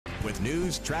with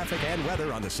news, traffic, and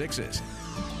weather on the 6s.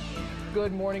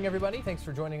 Good morning, everybody. Thanks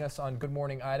for joining us on Good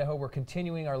Morning Idaho. We're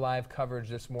continuing our live coverage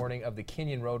this morning of the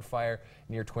Kinyon Road fire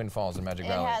near Twin Falls in Magic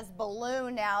Valley. It has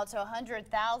ballooned now to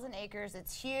 100,000 acres.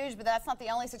 It's huge, but that's not the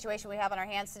only situation we have on our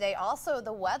hands today. Also,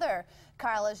 the weather.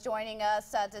 Kyle is joining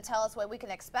us to tell us what we can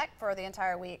expect for the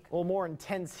entire week. Well, more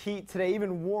intense heat today,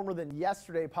 even warmer than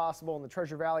yesterday possible in the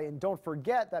Treasure Valley. And don't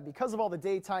forget that because of all the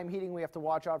daytime heating, we have to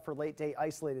watch out for late-day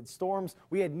isolated storms.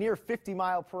 We had near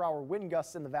 50-mile-per-hour wind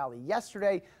gusts in the valley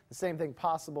yesterday. The same thing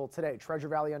possible today. Treasure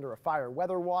Valley under a fire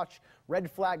weather watch.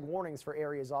 Red flag warnings for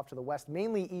areas off to the west,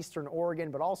 mainly eastern Oregon,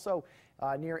 but also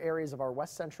near areas of our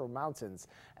west central mountains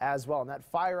as well. And that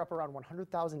fire up around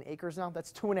 100,000 acres now,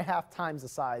 that's 2.5 times the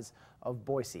size of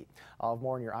Boise. I'll have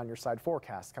more on your side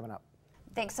forecast coming up.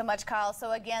 Thanks so much, Kyle.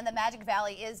 So again, the Magic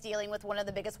Valley is dealing with one of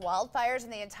the biggest wildfires in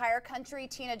the entire country.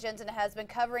 Tina Jensen has been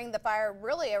covering the fire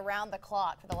really around the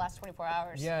clock for the last 24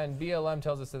 hours. Yeah, and BLM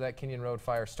tells us that Kinyon Road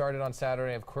fire started on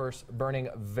Saturday, of course, burning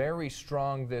very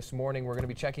strong this morning. We're going to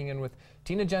be checking in with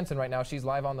Tina Jensen right now. She's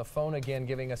live on the phone again,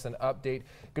 giving us an update.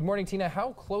 Good morning, Tina.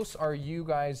 How close are you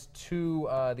guys to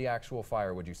the actual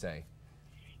fire, would you say?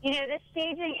 You know, the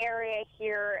staging area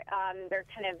here, their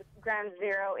kind of ground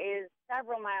zero is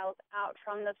several miles out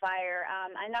from the fire,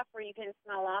 enough where you can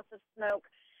smell lots of smoke.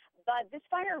 But this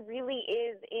fire really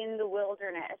is in the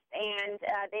wilderness, and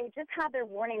they just had their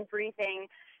morning briefing.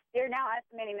 They're now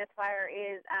estimating this fire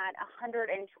is at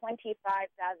 125,000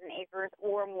 acres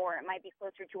or more. It might be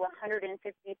closer to 150,000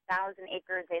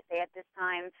 acres, they say, at this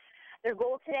time. Their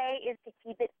goal today is to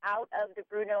keep it out of the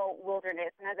Bruno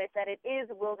wilderness. And as I said, it is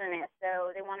wilderness, so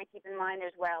they want to keep in mind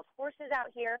there's wild horses out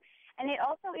here. And it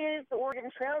also is the Oregon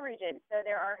Trail region, so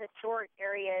there are historic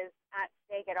areas at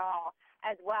stake at all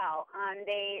as well.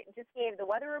 They just gave the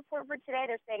weather report for today.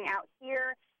 They're saying out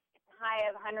here, it's a high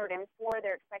of 104.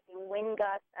 They're expecting wind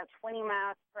gusts of 20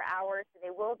 miles per hour, so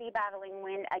they will be battling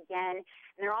wind again.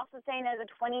 And they're also saying there's a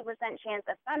 20% chance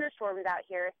of thunderstorms out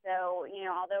here. So, you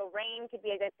know, although rain could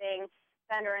be a good thing,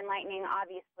 thunder and lightning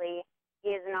obviously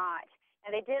is not.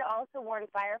 Now, they did also warn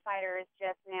firefighters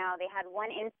just now. They had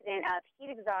one incident of heat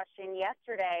exhaustion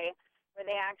yesterday where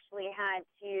they actually had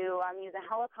to use a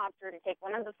helicopter to take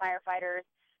one of the firefighters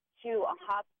to a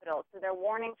hospital. So they're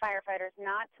warning firefighters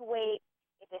not to wait.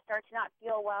 If they start to not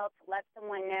feel well, to let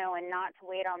someone know and not to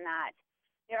wait on that.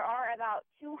 There are about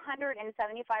 275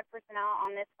 personnel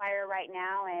on this fire right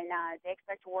now, and they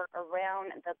expect to work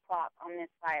around the clock on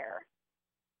this fire.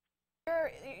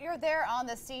 You're there on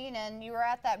the scene, and you were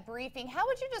at that briefing. How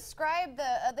would you describe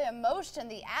the emotion,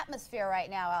 the atmosphere right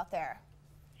now out there?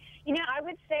 You know, I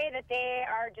would say that they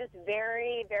are just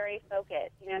very, very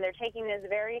focused. You know, they're taking this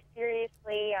very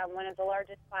seriously. One of the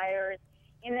largest fires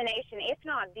in the nation, if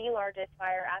not the largest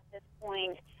fire at this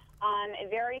point.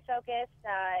 Very focused.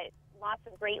 Lots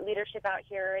of great leadership out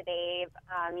here. They've,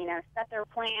 you know, set their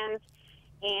plans,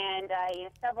 and you know,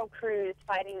 several crews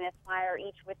fighting this fire,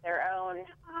 each with their own,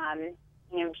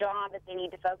 you know, job that they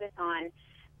need to focus on.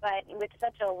 But with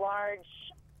such a large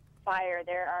fire,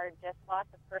 there are just lots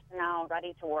of personnel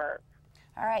ready to work.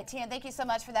 All right, Tina, thank you so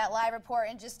much for that live report.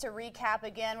 And just to recap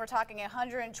again, we're talking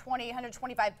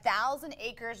 125,000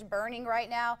 acres burning right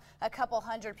now. A couple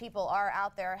hundred people are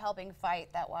out there helping fight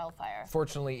that wildfire.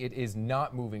 Fortunately, it is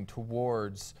not moving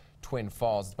towards Twin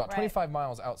Falls. It's about 25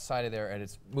 miles outside of there, and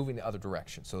it's moving the other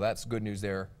direction. So that's good news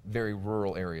there. Very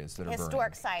rural areas that are burning.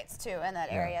 Historic sites, too, in that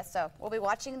area. So we'll be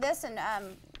watching this and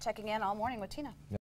checking in all morning with Tina.